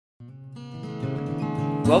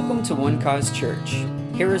Welcome to One Cause Church.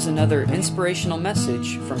 Here is another inspirational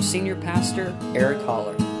message from Senior Pastor Eric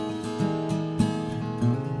Holler.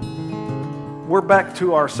 We're back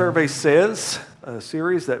to our Survey Says, a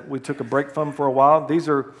series that we took a break from for a while. These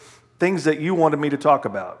are things that you wanted me to talk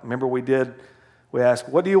about. Remember we asked,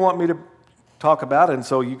 what do you want me to talk about? And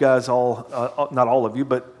so you guys all, not all of you,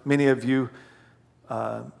 but many of you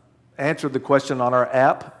answered the question on our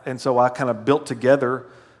app. And so I kind of built together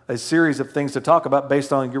a series of things to talk about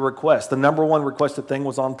based on your request. The number one requested thing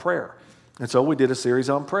was on prayer. And so we did a series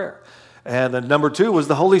on prayer. And then number two was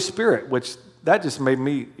the Holy Spirit, which that just made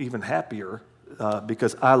me even happier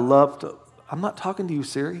because I loved, I'm not talking to you,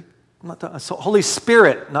 Siri. I'm not talking, so Holy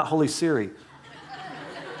Spirit, not Holy Siri.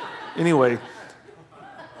 Anyway,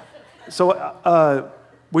 so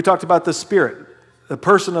we talked about the Spirit, the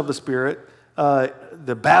person of the Spirit,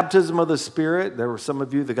 the baptism of the Spirit. There were some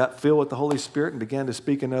of you that got filled with the Holy Spirit and began to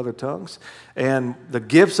speak in other tongues. And the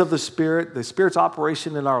gifts of the Spirit's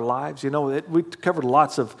operation in our lives. You know, we covered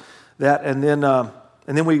lots of that. And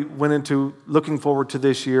then we went into looking forward to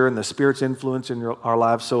this year and the Spirit's influence in our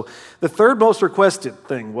lives. So the third most requested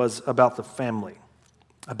thing was about the family.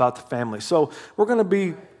 So we're going to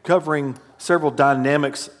be covering several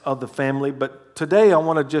dynamics of the family. But today I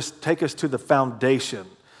want to just take us to the foundation.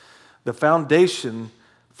 The foundation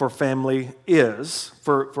for family is,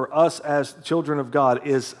 for us as children of God,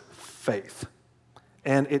 is faith.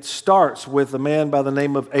 And it starts with a man by the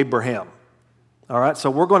name of Abraham. All right, so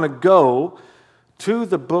we're going to go to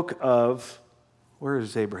the book of, where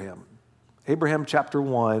is Abraham? Abraham chapter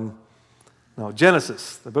 1,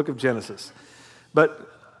 Genesis, the book of Genesis. But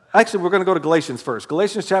actually, we're going to go to Galatians first.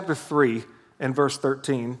 Galatians chapter 3 and verse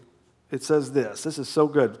 13. It says this is so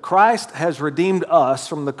good. Christ has redeemed us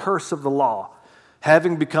from the curse of the law,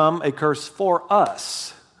 having become a curse for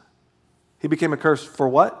us. He became a curse for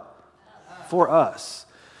what? For us.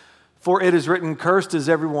 For it is written, cursed is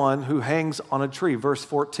everyone who hangs on a tree. Verse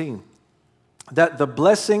 14. That the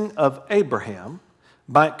blessing of Abraham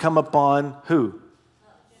might come upon who?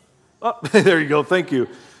 Oh, there you go. Thank you.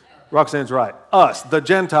 Roxanne's right. Us, the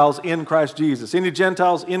Gentiles in Christ Jesus. Any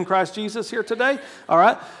Gentiles in Christ Jesus here today? All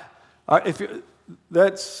right. All right,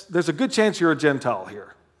 there's a good chance you're a Gentile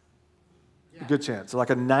here. A good chance, like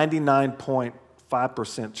a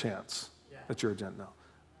 99.5% chance that you're a Gentile.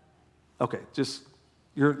 Okay, just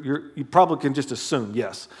you probably can just assume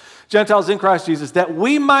yes. Gentiles in Christ Jesus, that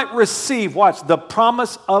we might receive, watch, the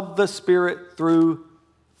promise of the Spirit through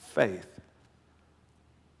faith.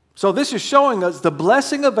 So this is showing us the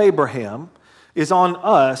blessing of Abraham is on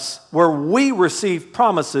us, where we receive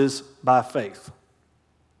promises by faith.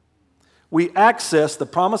 We access the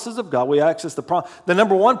promises of God. We access the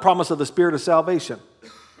number one promise of the Spirit of salvation,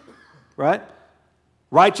 right?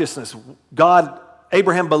 Righteousness.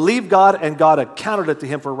 Abraham believed God, and God accounted it to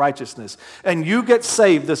him for righteousness. And you get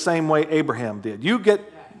saved the same way Abraham did. You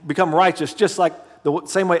become righteous just like the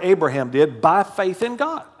same way Abraham did by faith in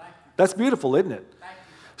God. That's beautiful, isn't it?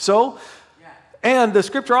 So, and the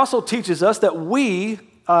Scripture also teaches us that we,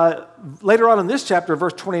 later on in this chapter,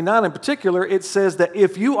 verse 29 in particular, it says that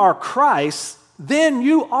if you are Christ, then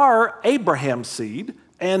you are Abraham's seed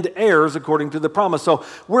and heirs according to the promise. So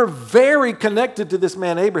we're very connected to this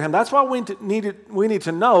man Abraham. That's why we need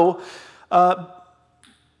to know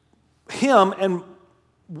him and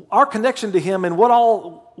our connection to him and what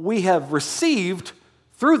all we have received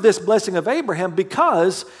through this blessing of Abraham,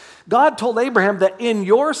 because God told Abraham that in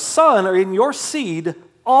your son or in your seed,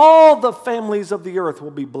 all the families of the earth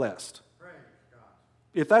will be blessed.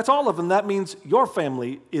 If that's all of them, that means your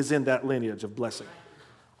family is in that lineage of blessing.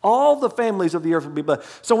 All the families of the earth will be blessed.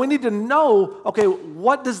 So we need to know, okay,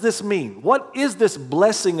 what does this mean? What is this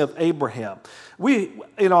blessing of Abraham?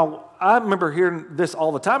 I remember hearing this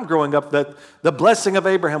all the time growing up, that the blessing of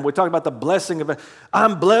Abraham, we talk about the blessing of,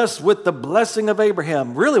 I'm blessed with the blessing of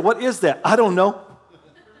Abraham. Really, what is that? I don't know.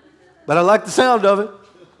 But I like the sound of it.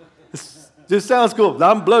 Just sounds cool.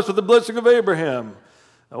 I'm blessed with the blessing of Abraham.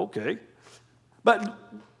 Okay. But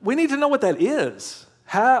we need to know what that is.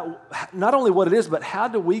 How, not only what it is, but how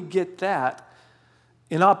do we get that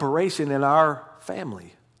in operation in our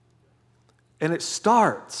family? And it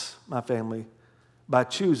starts, my family, by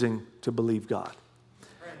choosing to believe God.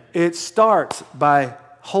 It starts by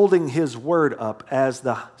holding His word up as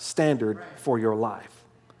the standard for your life.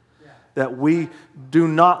 That we do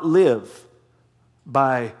not live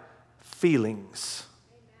by feelings.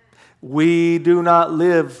 We do not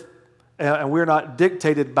live, and we're not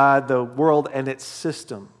dictated by the world and its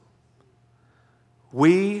system.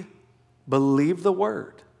 We believe the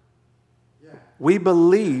word. We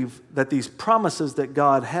believe that these promises that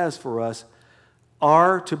God has for us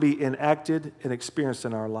are to be enacted and experienced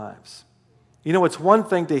in our lives. You know, it's one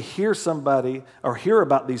thing to hear somebody or hear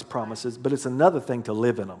about these promises, but it's another thing to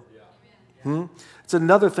live in them. It's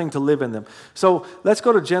another thing to live in them. So let's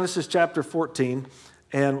go to Genesis chapter 14,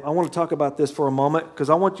 and I want to talk about this for a moment because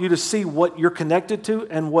I want you to see what you're connected to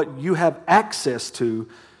and what you have access to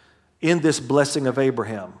in this blessing of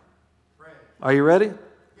Abraham. Are you ready?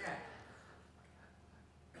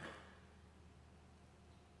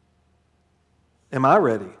 Am I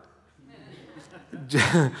ready?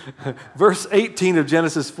 Verse 18 of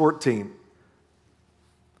Genesis 14.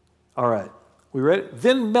 All right. We ready?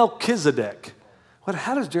 Then Melchizedek.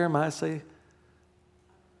 How does Jeremiah say?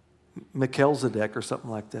 Melchizedek or something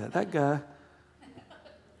like that. That guy.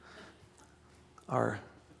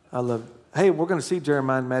 Hey, we're going to see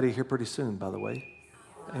Jeremiah and Maddie here pretty soon, by the way.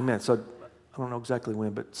 Amen. So I don't know exactly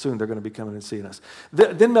when, but soon they're going to be coming and seeing us.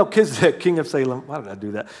 Then Melchizedek, king of Salem, why did I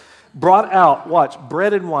do that? Brought out, watch,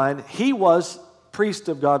 bread and wine. He was priest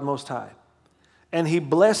of God Most High. And he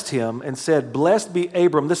blessed him and said, blessed be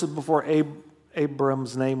Abram. This is before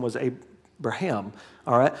Abram's name was Abraham.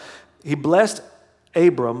 All right. He blessed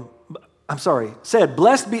said,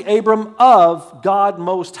 blessed be Abram of God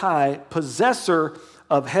Most High, possessor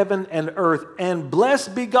of heaven and earth, and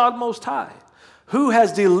blessed be God Most High, who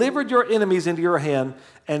has delivered your enemies into your hand,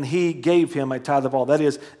 and he gave him a tithe of all. That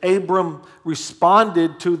is, Abram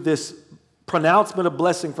responded to this pronouncement of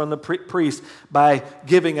blessing from the priest by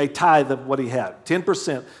giving a tithe of what he had,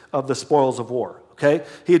 10% of the spoils of war. Okay?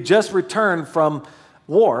 He had just returned from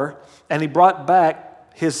war, and he brought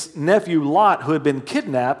back his nephew Lot, who had been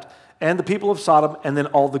kidnapped, and the people of Sodom, and then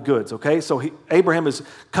all the goods, okay? So Abraham is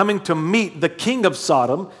coming to meet the king of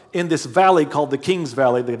Sodom in this valley called the King's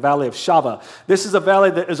Valley, the Valley of Shava. This is a valley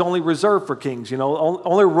that is only reserved for kings, you know.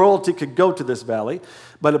 Only royalty could go to this valley.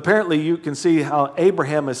 But apparently you can see how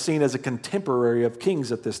Abraham is seen as a contemporary of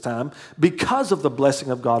kings at this time because of the blessing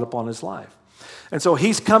of God upon his life. And so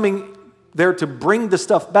he's coming there to bring the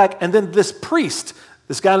stuff back, and then this priest,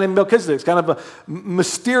 this guy named Melchizedek, is kind of a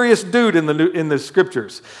mysterious dude in the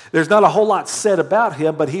scriptures. There's not a whole lot said about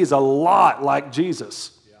him, but he's a lot like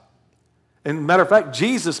Jesus. Yeah. And matter of fact,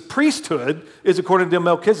 Jesus' priesthood is according to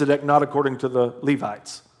Melchizedek, not according to the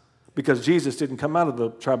Levites. Because Jesus didn't come out of the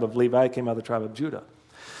tribe of Levi, he came out of the tribe of Judah.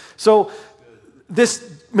 So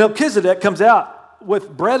this Melchizedek comes out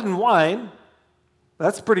with bread and wine.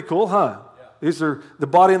 That's pretty cool, huh? These are the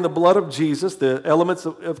body and the blood of Jesus, the elements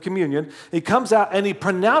of communion. He comes out and he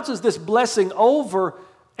pronounces this blessing over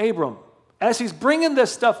Abram as he's bringing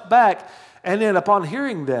this stuff back. And then upon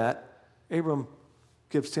hearing that, Abram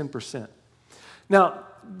gives 10%. Now,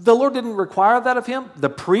 the Lord didn't require that of him. The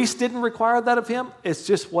priest didn't require that of him. It's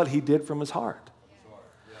just what he did from his heart.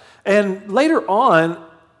 And later on,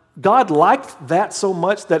 God liked that so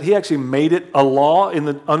much that he actually made it a law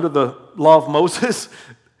under the law of Moses.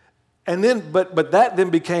 And then, but that then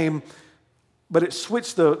became, but it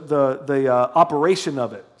switched the operation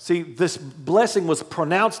of it. See, this blessing was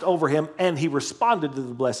pronounced over him, and he responded to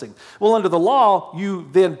the blessing. Well, under the law, you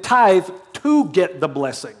then tithe to get the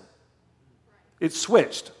blessing. It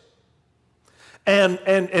switched. And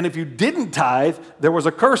if you didn't tithe, there was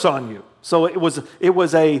a curse on you. So it was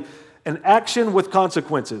an action with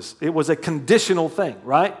consequences. It was a conditional thing,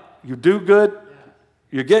 right? You do good,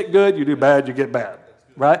 you get good. You do bad, you get bad.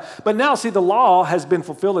 Right? But now, see, the law has been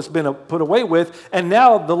fulfilled, it's been put away with, and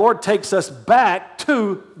now the Lord takes us back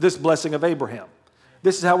to this blessing of Abraham.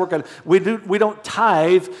 This is how we're going to, we don't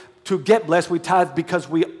tithe to get blessed, we tithe because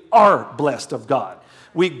we are blessed of God.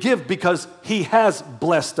 We give because he has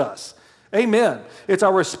blessed us. Amen. It's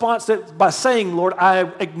our response by saying, Lord, I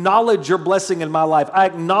acknowledge your blessing in my life. I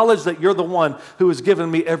acknowledge that you're the one who has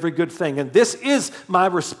given me every good thing, and this is my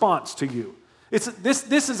response to you.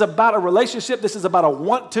 This is about a relationship. This is about a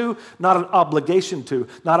want to, not an obligation to,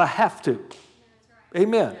 not a have to.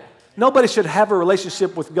 Amen. Nobody should have a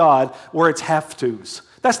relationship with God where it's have tos.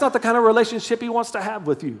 That's not the kind of relationship he wants to have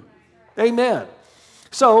with you. Amen.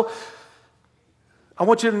 So I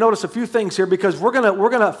want you to notice a few things here because we're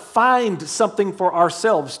gonna find something for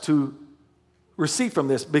ourselves to receive from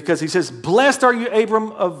this, because he says, blessed are you,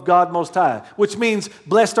 Abram of God Most High, which means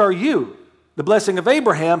blessed are you. The blessing of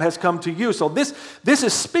Abraham has come to you. So this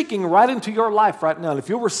is speaking right into your life right now. And if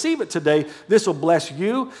you'll receive it today, this will bless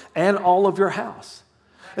you and all of your house.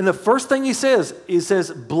 And the first thing he says,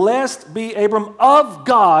 blessed be Abram of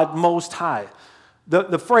God Most High.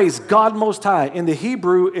 The phrase God Most High, in the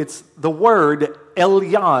Hebrew, it's the word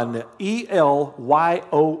Elyon,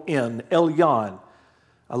 E-L-Y-O-N, Elyon.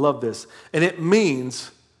 I love this. And it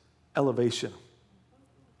means elevation.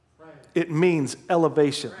 It means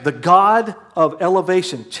elevation. The God of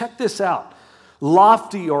elevation. Check this out.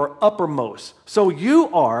 lofty or uppermost. So you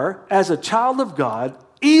are, as a child of God,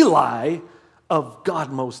 Eli of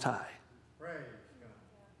God Most High.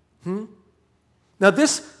 Now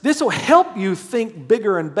this will help you think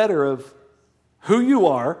bigger and better of who you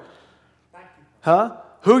are,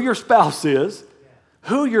 who your spouse is,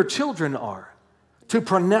 who your children are. To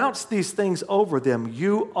pronounce these things over them,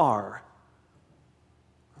 you are.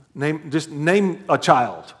 Just name a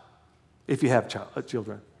child, if you have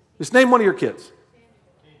children. Just name one of your kids.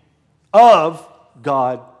 Of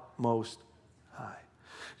God Most High.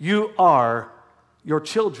 Your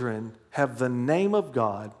children have the name of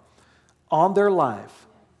God on their life,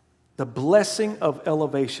 the blessing of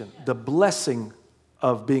elevation, the blessing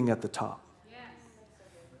of being at the top.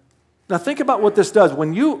 Now think about what this does.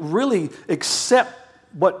 When you really accept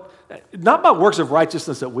not by works of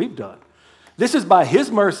righteousness that we've done. This is by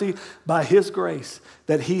His mercy, by His grace,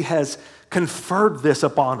 that He has conferred this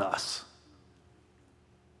upon us.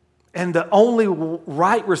 And the only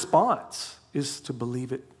right response is to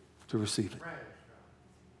believe it, to receive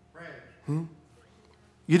it.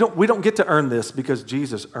 We don't get to earn this because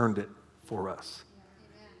Jesus earned it for us.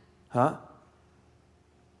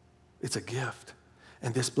 It's a gift.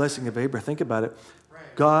 And this blessing of Abraham, think about it.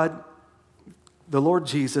 God, the Lord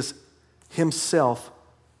Jesus Himself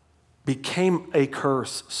became a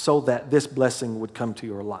curse so that this blessing would come to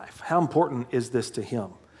your life. How important is this to Him?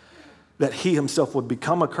 That He Himself would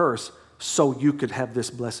become a curse so you could have this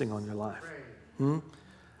blessing on your life.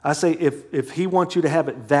 I say if He wants you to have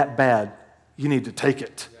it that bad, you need to take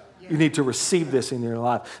it. You need to receive this in your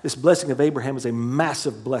life. This blessing of Abraham is a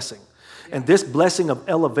massive blessing. And this blessing of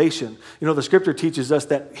elevation, the scripture teaches us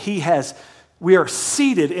that we are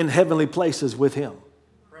seated in heavenly places with Him.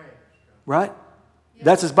 Right?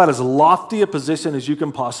 That's about as lofty a position as you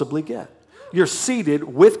can possibly get. You're seated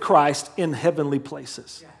with Christ in heavenly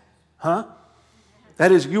places.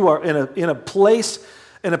 That is, you are in a place,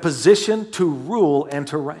 in a position to rule and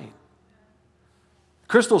to reign.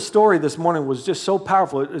 Crystal's story this morning was just so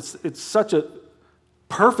powerful. It's such a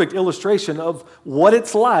perfect illustration of what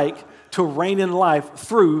it's like to reign in life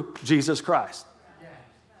through Jesus Christ.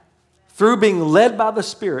 Through being led by the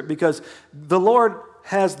Spirit, because the Lord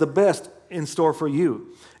has the best in store for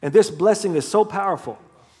you. And this blessing is so powerful.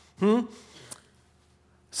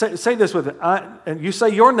 Say this with it. And you say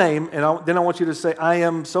your name, and then I want you to say, I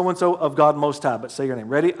am so-and-so of God Most High. But say your name.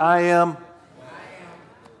 Ready? I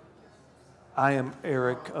am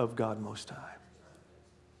Eric of God Most High.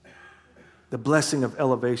 The blessing of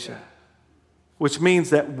elevation, which means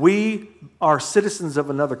that we are citizens of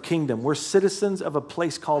another kingdom. We're citizens of a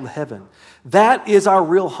place called heaven. That is our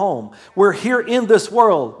real home. We're here in this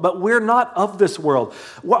world, but we're not of this world.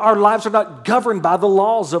 Our lives are not governed by the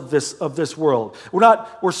laws of this world.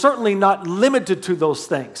 We're certainly not limited to those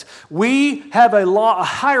things. We have a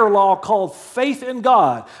higher law called faith in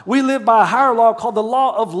God. We live by a higher law called the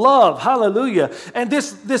law of love. Hallelujah. And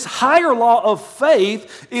this higher law of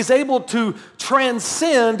faith is able to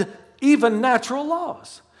transcend even natural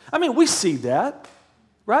laws. I mean, we see that,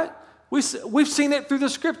 right? We've seen it through the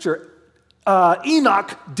scripture.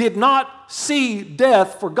 Enoch did not see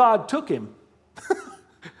death, for God took him.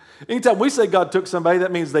 Anytime we say God took somebody,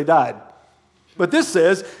 that means they died. But this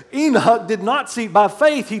says Enoch did not see, by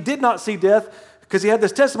faith, he did not see death because he had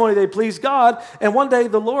this testimony they pleased God. And one day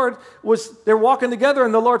they're walking together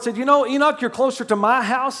and the Lord said, Enoch, you're closer to my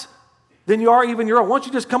house than you are even your own. Why don't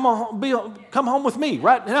you just come home with me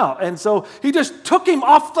right now? And so he just took him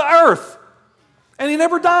off the earth, and he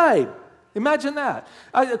never died. Imagine that.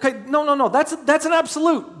 No. That's an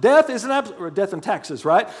absolute. Death is an absolute. Or death and taxes,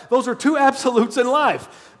 right? Those are two absolutes in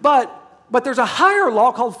life. But there's a higher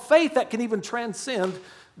law called faith that can even transcend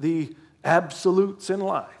the absolutes in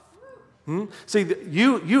life. See,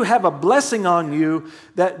 you have a blessing on you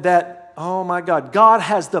that oh my God, God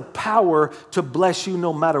has the power to bless you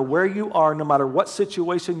no matter where you are, no matter what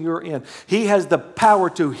situation you're in. He has the power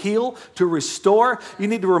to heal, to restore. You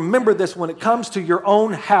need to remember this when it comes to your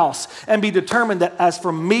own house and be determined that as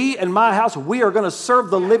for me and my house, we are going to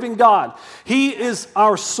serve the living God. He is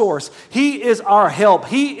our source. He is our help.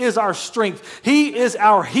 He is our strength. He is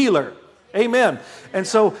our healer. Amen. And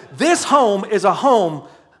so this home is a home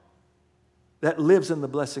that lives in the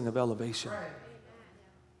blessing of elevation.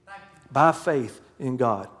 By faith in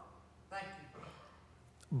God.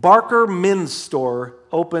 Barker Men's Store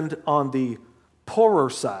opened on the poorer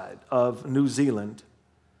side of New Zealand.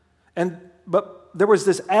 But there was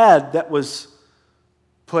this ad that was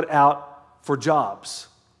put out for jobs.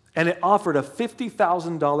 And it offered a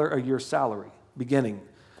 $50,000 a year salary beginning.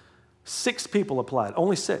 6 people applied,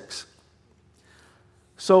 only 6.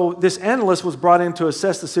 So this analyst was brought in to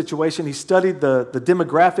assess the situation. He studied the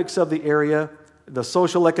demographics of the area, the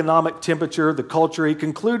social economic temperature, the culture. He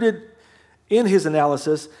concluded in his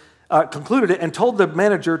analysis, concluded it and told the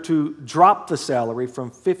manager to drop the salary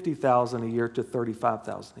from $50,000 a year to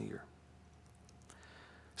 $35,000 a year.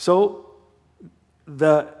 So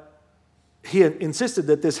he had insisted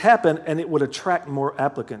that this happen and it would attract more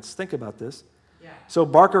applicants. Think about this. Yeah. So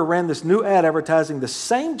Barker ran this new ad advertising the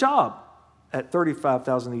same job at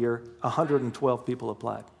 $35,000 a year. 112 people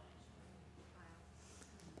applied.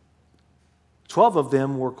 12 of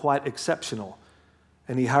them were quite exceptional,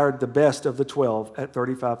 and he hired the best of the 12 at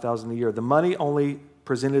 $35,000 a year. The money only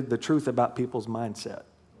presented the truth about people's mindset.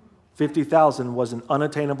 $50,000 was an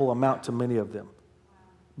unattainable amount to many of them,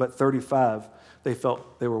 but $35,000, they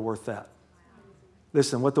felt they were worth that.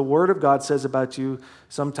 Listen, what the Word of God says about you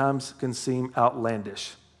sometimes can seem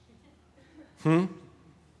outlandish.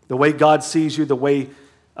 The way God sees you, the way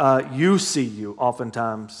you see you,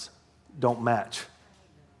 oftentimes don't match.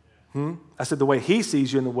 I said the way He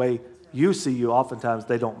sees you and the way you see you, oftentimes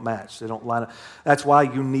they don't match. They don't line up. That's why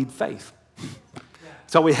you need faith.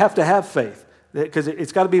 So we have to have faith, because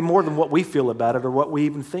it's got to be more than what we feel about it or what we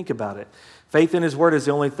even think about it. Faith in His Word is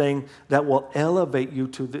the only thing that will elevate you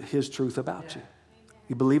to His truth about you.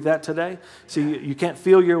 You believe that today? See, you can't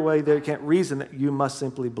feel your way there. You can't reason it. You must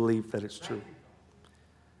simply believe that it's true.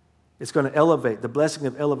 It's going to elevate. The blessing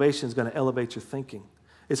of elevation is going to elevate your thinking.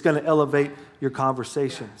 It's going to elevate your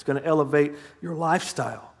conversation. It's going to elevate your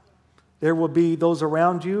lifestyle. There will be those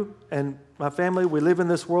around you, and my family, we live in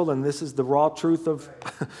this world, and this is the raw truth of,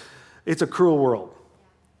 it's a cruel world.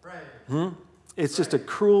 It's just a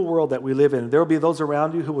cruel world that we live in. There will be those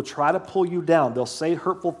around you who will try to pull you down. They'll say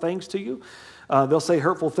hurtful things to you. They'll say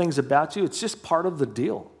hurtful things about you. It's just part of the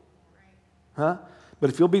deal. But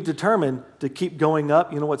if you'll be determined to keep going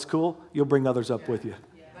up, you know what's cool? You'll bring others up with you.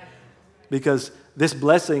 Because this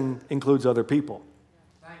blessing includes other people.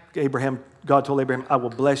 God told Abraham, I will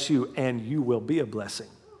bless you and you will be a blessing.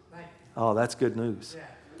 Oh, that's good news.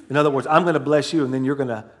 In other words, I'm going to bless you and then you're going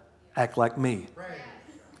to act like me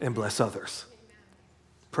and bless others.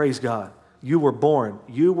 Praise God. You were born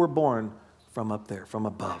from up there, from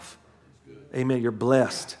above. Amen. You're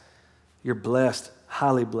blessed. You're blessed.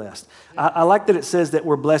 Highly blessed. I like that it says that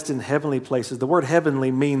we're blessed in heavenly places. The word heavenly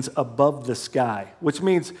means above the sky, which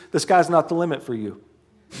means the sky's not the limit for you.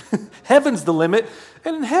 Heaven's the limit,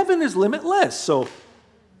 and heaven is limitless. So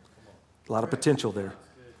a lot of potential there.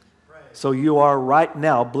 So you are right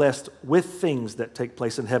now blessed with things that take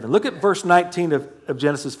place in heaven. Look at verse 19 of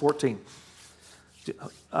Genesis 14.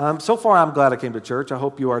 So far, I'm glad I came to church. I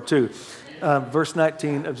hope you are too. Verse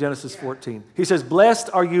 19 of Genesis 14. He says, blessed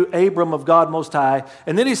are you, Abram of God Most High.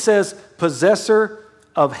 And then he says, possessor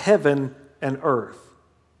of heaven and earth.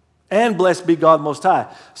 And blessed be God Most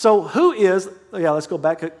High. So who is, let's go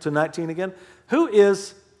back to 19 again. Who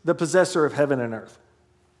is the possessor of heaven and earth?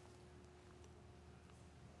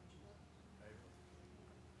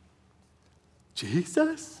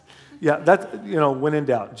 Jesus? Yeah, that, when in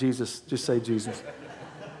doubt, Jesus, just say Jesus.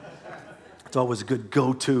 It's always a good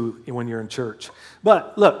go-to when you're in church.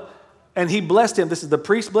 But look, and he blessed him. This is the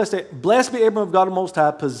priest blessed him. Blessed be Abram of God Most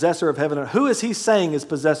High, possessor of heaven and earth. Who is he saying is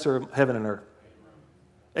possessor of heaven and earth?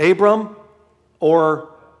 Abram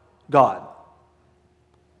or God?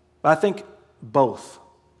 I think both.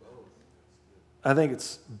 I think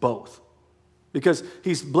it's both. Because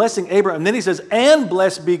he's blessing Abraham, and then he says, and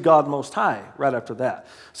blessed be God Most High, right after that.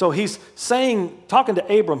 So he's saying, talking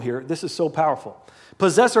to Abram here, this is so powerful.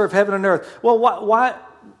 Possessor of heaven and earth. Well,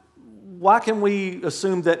 why can we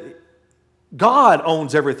assume that God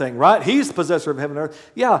owns everything, right? He's the possessor of heaven and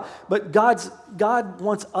earth. Yeah, but God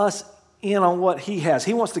wants us in on what He has.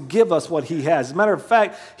 He wants to give us what He has. As a matter of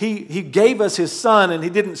fact, He gave us His Son, and He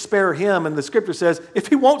didn't spare Him. And the Scripture says, if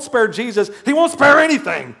He won't spare Jesus, He won't spare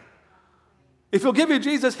anything. If He'll give you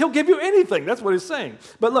Jesus, He'll give you anything. That's what He's saying.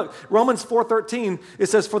 But look, Romans 4:13, it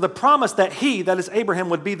says, for the promise that He, that is Abraham,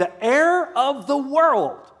 would be the heir of the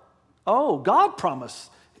world. Oh, God promised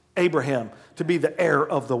Abraham to be the heir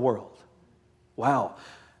of the world. Wow.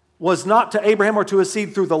 Was not to Abraham or to his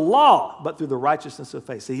seed through the law, but through the righteousness of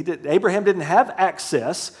faith. See, Abraham didn't have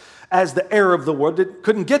access as the heir of the world.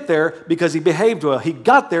 Couldn't get there because he behaved well. He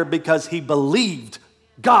got there because he believed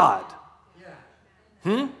God.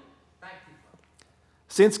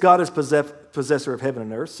 Since God is possessor of heaven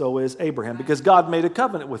and earth, so is Abraham, because God made a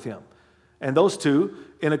covenant with him. And those two,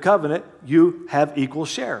 in a covenant, you have equal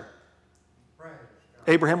share.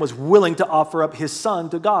 Abraham was willing to offer up his son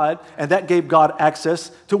to God, and that gave God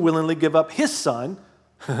access to willingly give up his son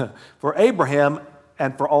for Abraham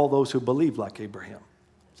and for all those who believe like Abraham.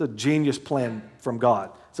 Does It's a genius plan from God.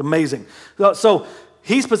 It's amazing. So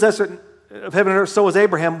he's possessor of heaven and earth, so is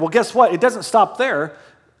Abraham. Well, guess what? It doesn't stop there.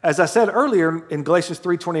 As I said earlier in Galatians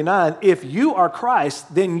 3:29, if you are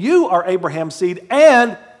Christ, then you are Abraham's seed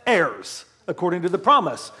and heirs, according to the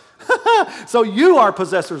promise. So you are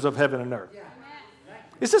possessors of heaven and earth.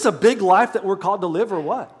 Is this a big life that we're called to live or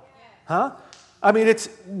what? Huh? I mean, it's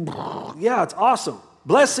awesome.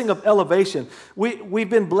 Blessing of elevation. We've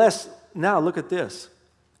been blessed. Now look at this.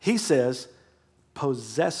 He says,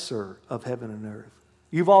 possessor of heaven and earth.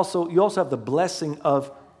 You also have the blessing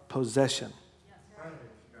of possession.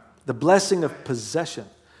 The blessing of possession.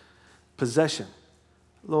 Possession.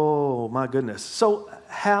 Oh, my goodness. So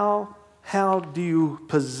how do you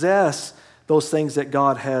possess those things that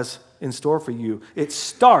God has in store for you? It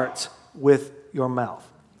starts with your mouth.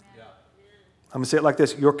 I'm going to say it like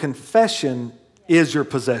this. Your confession is your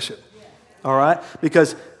possession. All right?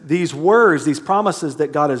 Because these words, these promises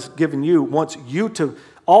that God has given you, wants you to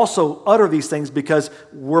also utter these things because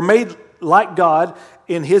we're made like God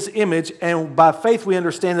in His image, and by faith we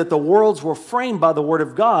understand that the worlds were framed by the Word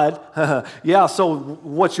of God. Yeah, so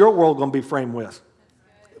what's your world going to be framed with?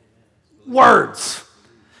 Words.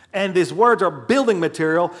 And these words are building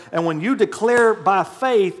material, and when you declare by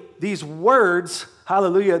faith these words,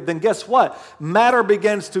 hallelujah, then guess what? Matter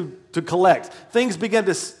begins to collect. Things begin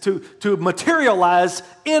to materialize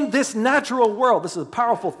in this natural world. This is a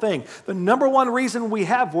powerful thing. The number one reason we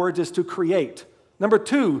have words is to create. Number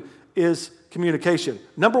two is communication.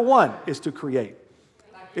 Number one is to create.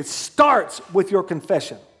 It starts with your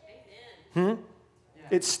confession.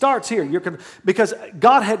 It starts here. Because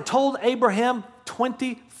God had told Abraham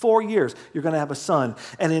 24 years, you're going to have a son.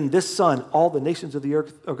 And in this son, all the nations of the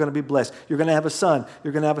earth are going to be blessed. You're going to have a son.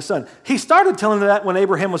 You're going to have a son. He started telling them that when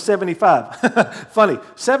Abraham was 75. Funny,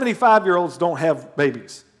 75-year-olds don't have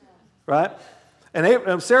babies, right?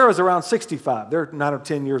 And Sarah was around 65. They're 9 or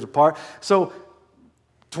 10 years apart. So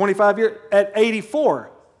 25 years, at 84,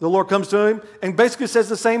 the Lord comes to him and basically says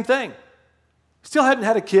the same thing. Still hadn't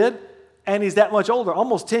had a kid. And he's that much older,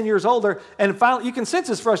 almost 10 years older. And finally, you can sense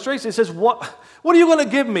his frustration. He says, what are you going to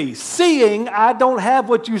give me, seeing I don't have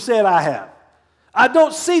what you said I have? I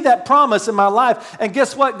don't see that promise in my life. And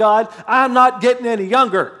guess what, God? I'm not getting any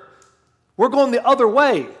younger. We're going the other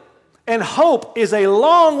way. And hope is a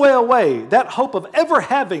long way away. That hope of ever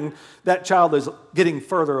having that child is getting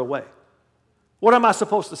further away. What am I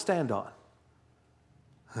supposed to stand on?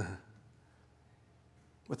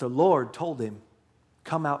 But the Lord told him,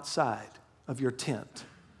 come outside of your tent.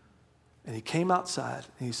 And he came outside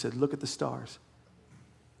and he said, look at the stars.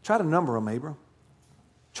 Try to number them, Abram.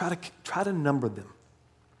 Try to number them.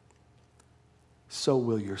 So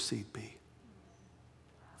will your seed be.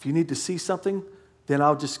 If you need to see something, then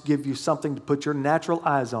I'll just give you something to put your natural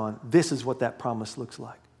eyes on. This is what that promise looks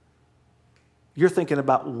like. You're thinking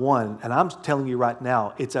about one, and I'm telling you right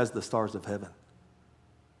now, it's as the stars of heaven.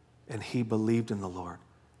 And he believed in the Lord,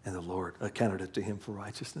 and the Lord accounted it to him for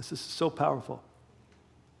righteousness. This is so powerful.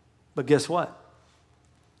 But guess what?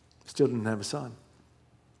 Still didn't have a son.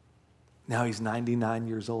 Now he's 99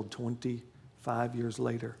 years old, 25 years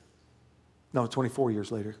later. No, 24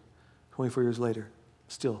 years later. 24 years later,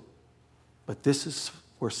 still. But this is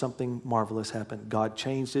where something marvelous happened. God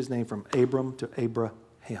changed his name from Abram to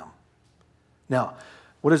Abraham. Now,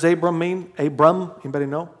 what does Abram mean? Abram, anybody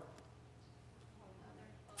know?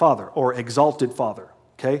 Father, or exalted father,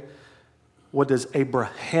 okay? What does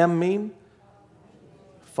Abraham mean?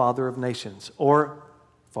 Father of nations, or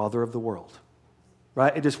father of the world,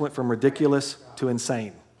 right? It just went from ridiculous to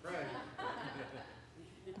insane,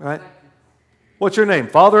 right? What's your name?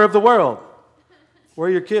 Father of the world. Where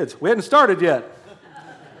are your kids? We hadn't started yet.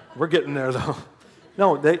 We're getting there, though.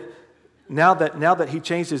 No, now that he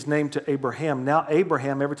changed his name to Abraham, now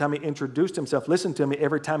Abraham, every time he introduced himself, listen to me,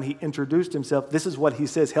 every time he introduced himself, this is what he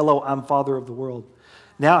says, hello, I'm father of the world.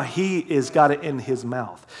 Now he is got it in his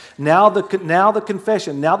mouth. Now the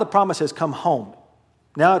confession, now the promise has come home.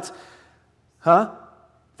 Now it's,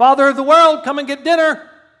 Father of the world, come and get dinner.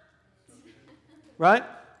 Right?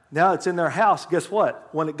 Now it's in their house. Guess what?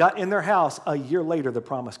 When it got in their house, a year later the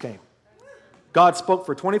promise came. God spoke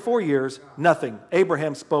for 24 years, nothing.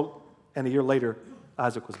 Abraham spoke, and a year later,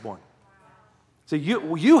 Isaac was born. So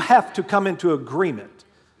you have to come into agreement.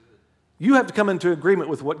 You have to come into agreement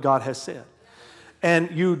with what God has said.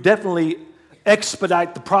 And you definitely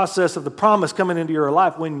expedite the process of the promise coming into your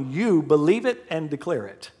life when you believe it and declare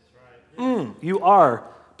it. You are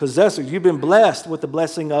possessors. You've been blessed with the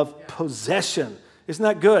blessing of possession. Isn't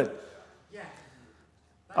that good?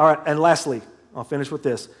 All right, and lastly, I'll finish with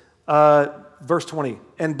this. verse 20.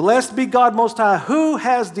 And blessed be God Most High, who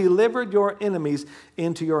has delivered your enemies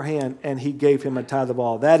into your hand, and he gave him a tithe of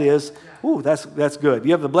all. That is, that's good.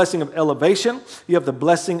 You have the blessing of elevation, you have the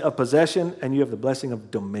blessing of possession, and you have the blessing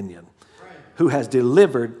of dominion. Who has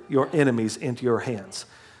delivered your enemies into your hands.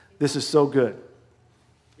 This is so good.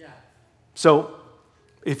 So,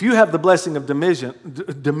 if you have the blessing of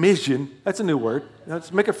dominion, that's a new word.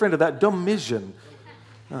 Let's make a friend of that. Dominion.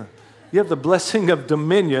 You have the blessing of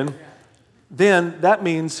dominion, then that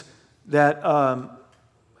means that,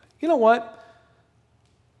 you know what?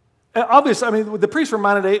 Obviously, I mean, the priest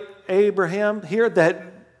reminded Abraham here that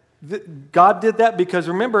God did that because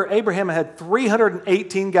remember, Abraham had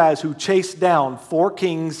 318 guys who chased down 4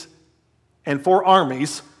 kings and 4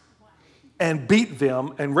 armies and beat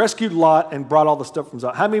them and rescued Lot and brought all the stuff from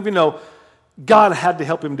Zion. How many of you know God had to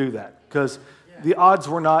help him do that because the odds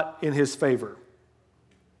were not in his favor?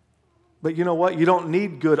 But you know what? You don't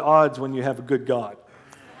need good odds when you have a good God.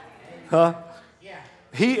 Huh?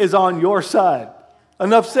 He is on your side.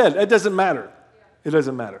 Enough said. It doesn't matter. It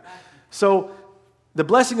doesn't matter. So the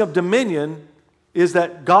blessing of dominion is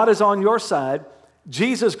that God is on your side.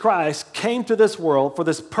 Jesus Christ came to this world for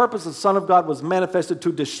this purpose. The Son of God was manifested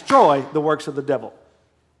to destroy the works of the devil.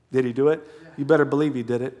 Did he do it? You better believe he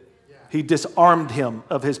did it. He disarmed him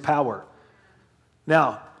of his power.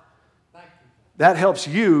 Now, that helps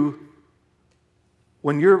you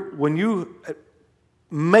when you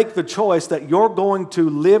make the choice that you're going to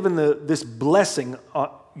live in this blessing.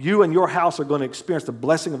 You and your house are going to experience the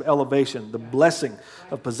blessing of elevation, the blessing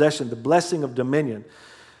of possession, the blessing of dominion.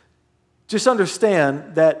 Just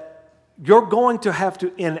understand that you're going to have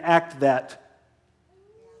to enact that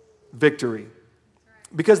victory.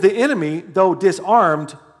 Because the enemy, though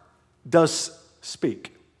disarmed, does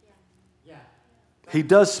speak. He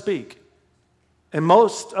does speak. And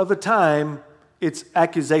most of the time, it's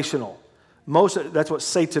accusational. That's what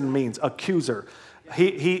Satan means, accuser.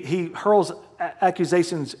 He hurls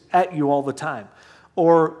accusations at you all the time.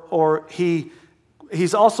 Or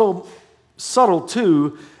he's also subtle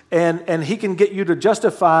too, and he can get you to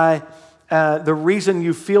justify the reason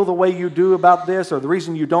you feel the way you do about this or the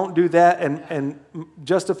reason you don't do that and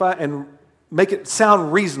justify and make it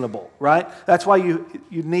sound reasonable, right? That's why you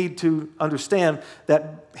need to understand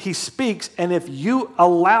that he speaks, and if you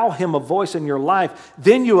allow him a voice in your life,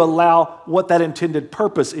 then you allow what that intended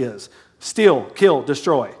purpose is. Steal, kill,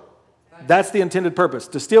 destroy. That's the intended purpose,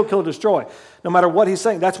 to steal, kill, destroy. No matter what he's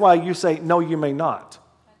saying, that's why you say, no, you may not,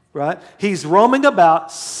 right? He's roaming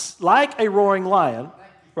about like a roaring lion,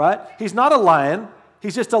 right? He's not a lion.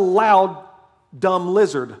 He's just a loud, dumb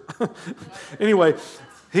lizard. Anyway,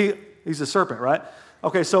 he's a serpent, right?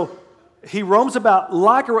 Okay, so he roams about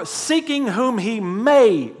like seeking whom he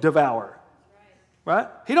may devour, right?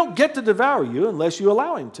 He don't get to devour you unless you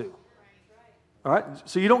allow him to. All right,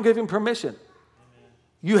 so you don't give him permission.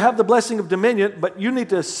 You have the blessing of dominion, but you need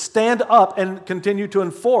to stand up and continue to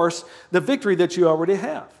enforce the victory that you already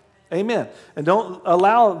have. Amen. And don't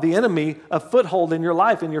allow the enemy a foothold in your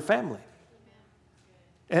life, in your family.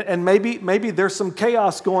 And maybe there's some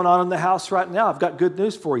chaos going on in the house right now. I've got good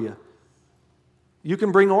news for you. You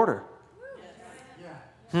can bring order.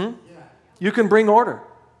 You can bring order.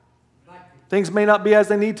 Things may not be as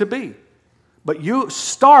they need to be. But you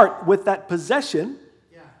start with that possession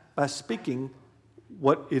by speaking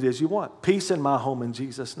what it is you want. Peace in my home in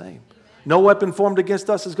Jesus' name. No weapon formed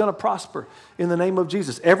against us is going to prosper in the name of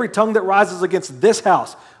Jesus. Every tongue that rises against this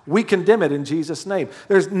house, we condemn it in Jesus' name.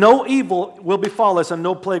 There's no evil will befall us and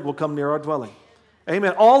no plague will come near our dwelling.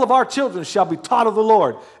 Amen. All of our children shall be taught of the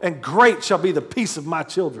Lord, and great shall be the peace of my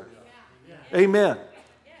children. Amen.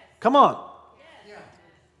 Come on.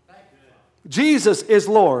 Jesus is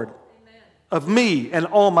Lord of me and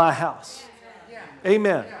all my house.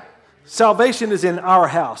 Amen. Salvation is in our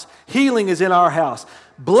house. Healing is in our house.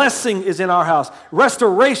 Blessing is in our house.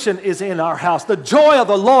 Restoration is in our house. The joy of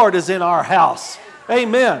the Lord is in our house.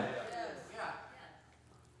 Amen.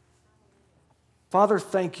 Father,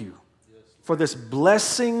 thank you for this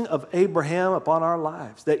blessing of Abraham upon our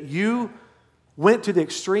lives, that you went to the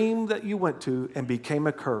extreme that you went to and became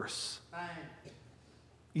a curse.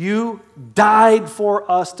 You died for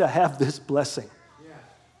us to have this blessing.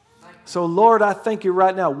 So, Lord, I thank you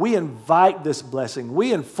right now. We invite this blessing.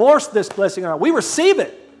 We enforce this blessing. We receive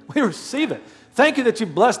it. We receive it. Thank you that you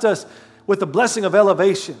blessed us with the blessing of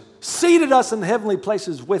elevation, seated us in heavenly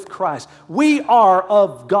places with Christ. We are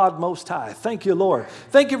of God Most High. Thank you, Lord.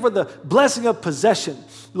 Thank you for the blessing of possession.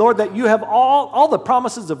 Lord, that you have all the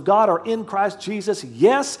promises of God are in Christ Jesus.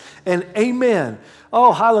 Yes and amen.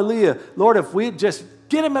 Oh, hallelujah. Lord, if we just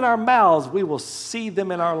get them in our mouths, we will see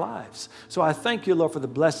them in our lives. So I thank you, Lord, for the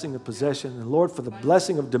blessing of possession, and Lord, for the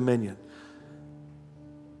blessing of dominion.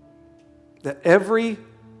 That every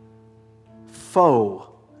foe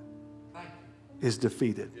is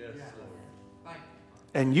defeated.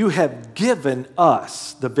 And you have given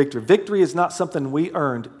us the victory. Victory is not something we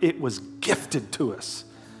earned. It was gifted to us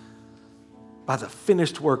by the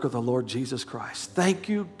finished work of the Lord Jesus Christ. Thank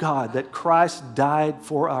you, God, that Christ died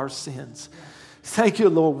for our sins. Thank you,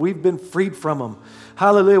 Lord, we've been freed from them.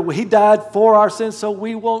 Hallelujah. He died for our sins, so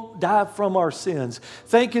we won't die from our sins.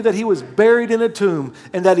 Thank you that he was buried in a tomb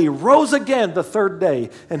and that he rose again the third day.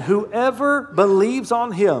 And whoever believes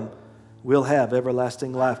on him will have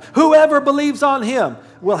everlasting life. Whoever believes on him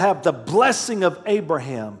will have the blessing of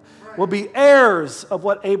Abraham, will be heirs of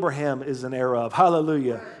what Abraham is an heir of.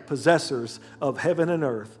 Hallelujah. Possessors of heaven and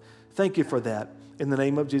earth. Thank you for that. In the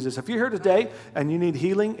name of Jesus. If you're here today and you need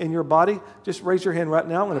healing in your body, just raise your hand right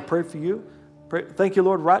now. I'm going to pray for you. Thank you,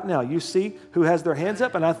 Lord, right now. You see who has their hands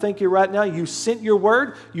up, and I thank you right now. You sent your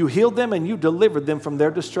word, you healed them, and you delivered them from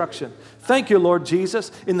their destruction. Thank you, Lord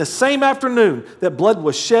Jesus. In the same afternoon that blood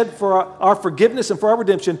was shed for our forgiveness and for our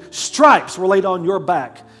redemption, stripes were laid on your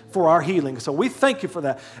back for our healing. So we thank you for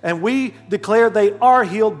that. And we declare they are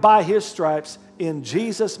healed by his stripes in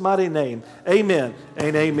Jesus' mighty name. Amen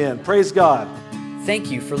and amen. Praise God.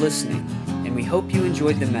 Thank you for listening, and we hope you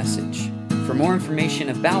enjoyed the message. For more information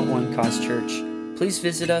about One Cause Church, please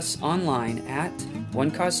visit us online at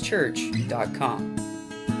onecausechurch.com.